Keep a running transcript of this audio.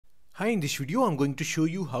Hi, in this video I'm going to show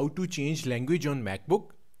you how to change language on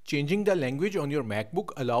MacBook. Changing the language on your MacBook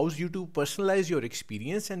allows you to personalize your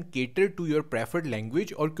experience and cater to your preferred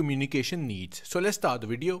language or communication needs. So let's start the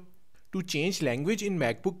video. To change language in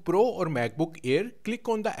MacBook Pro or MacBook Air, click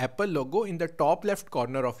on the Apple logo in the top left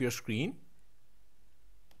corner of your screen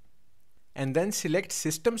and then select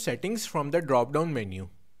System Settings from the drop-down menu.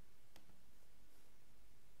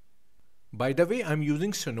 By the way, I'm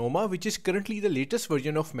using Sonoma, which is currently the latest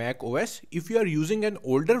version of macOS. If you are using an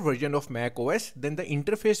older version of macOS, then the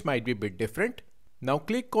interface might be a bit different. Now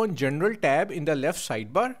click on General tab in the left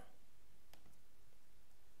sidebar.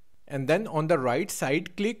 And then on the right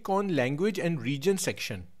side, click on Language and Region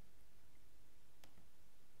section.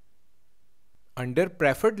 Under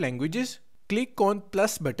Preferred Languages, click on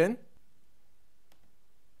plus button.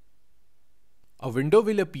 A window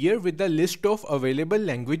will appear with the list of available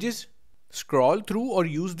languages. Scroll through or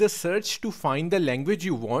use the search to find the language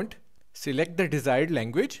you want. Select the desired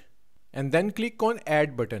language and then click on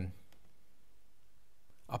Add button.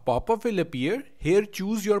 A pop-up will appear. Here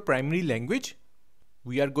choose your primary language.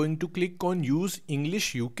 We are going to click on Use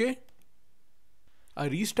English UK. A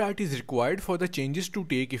restart is required for the changes to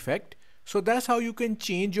take effect. So that's how you can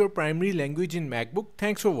change your primary language in MacBook.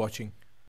 Thanks for watching.